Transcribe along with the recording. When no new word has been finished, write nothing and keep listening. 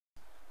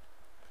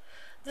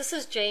This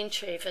is Jane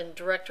Chafin,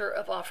 Director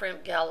of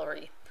Offramp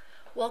Gallery.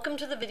 Welcome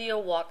to the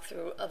video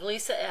walkthrough of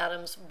Lisa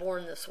Adams'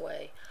 Born This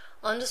Way,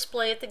 on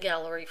display at the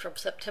gallery from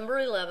September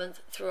 11th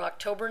through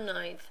October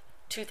 9th,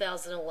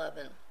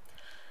 2011.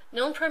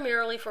 Known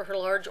primarily for her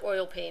large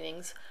oil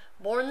paintings,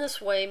 Born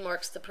This Way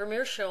marks the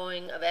premiere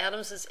showing of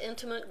Adams'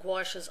 intimate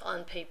gouaches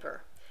on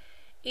paper.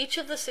 Each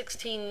of the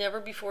 16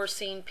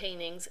 never-before-seen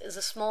paintings is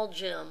a small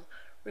gem,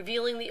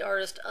 revealing the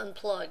artist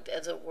unplugged,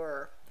 as it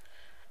were.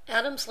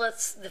 Adams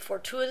lets the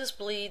fortuitous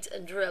bleeds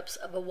and drips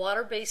of a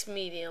water-based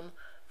medium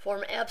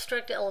form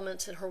abstract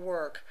elements in her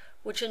work,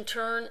 which in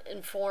turn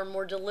inform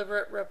more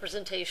deliberate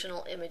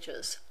representational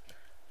images.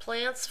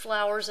 Plants,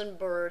 flowers, and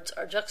birds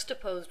are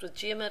juxtaposed with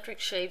geometric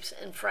shapes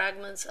and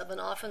fragments of an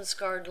often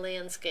scarred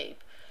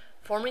landscape,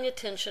 forming a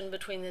tension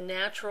between the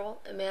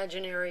natural,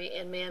 imaginary,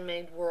 and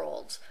man-made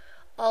worlds,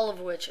 all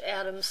of which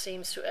Adams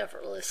seems to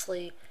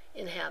effortlessly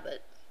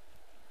inhabit.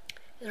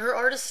 In her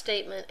artist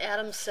statement,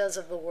 Adams says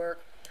of the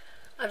work,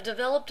 "I've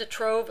developed a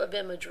trove of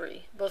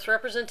imagery, both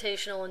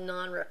representational and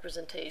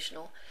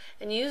non-representational,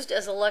 and used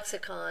as a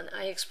lexicon,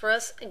 I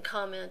express and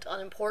comment on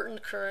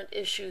important current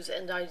issues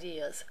and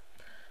ideas.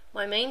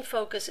 My main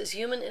focus is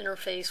human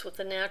interface with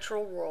the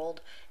natural world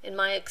and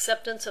my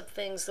acceptance of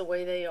things the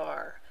way they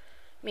are,"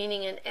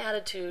 meaning an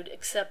attitude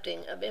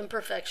accepting of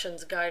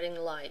imperfections guiding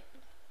light.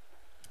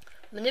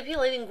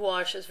 Manipulating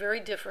gouache is very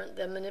different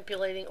than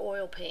manipulating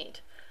oil paint,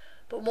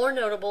 but more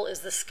notable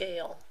is the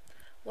scale.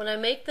 When I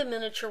make the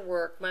miniature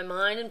work, my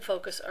mind and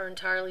focus are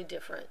entirely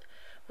different,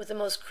 with the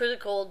most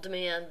critical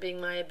demand being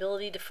my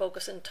ability to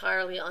focus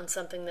entirely on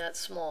something that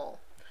small.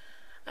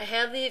 I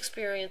have the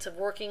experience of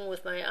working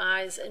with my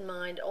eyes and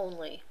mind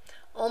only,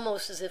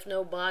 almost as if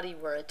no body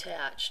were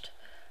attached.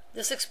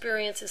 This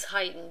experience is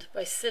heightened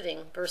by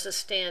sitting versus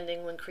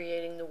standing when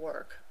creating the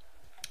work.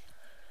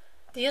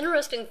 The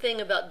interesting thing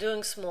about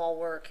doing small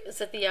work is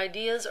that the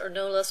ideas are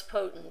no less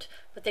potent,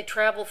 but they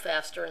travel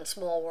faster in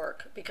small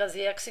work because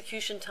the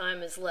execution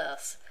time is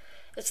less.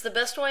 It's the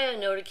best way I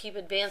know to keep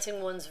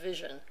advancing one's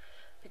vision,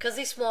 because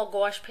these small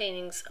gouache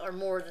paintings are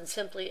more than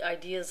simply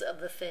ideas of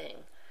the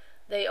thing.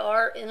 They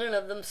are, in and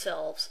of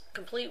themselves,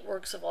 complete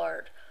works of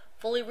art,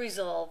 fully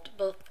resolved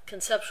both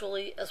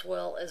conceptually as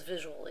well as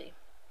visually.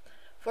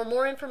 For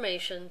more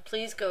information,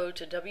 please go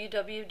to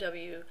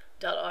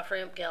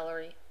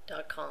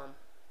www.offrampgallery.com.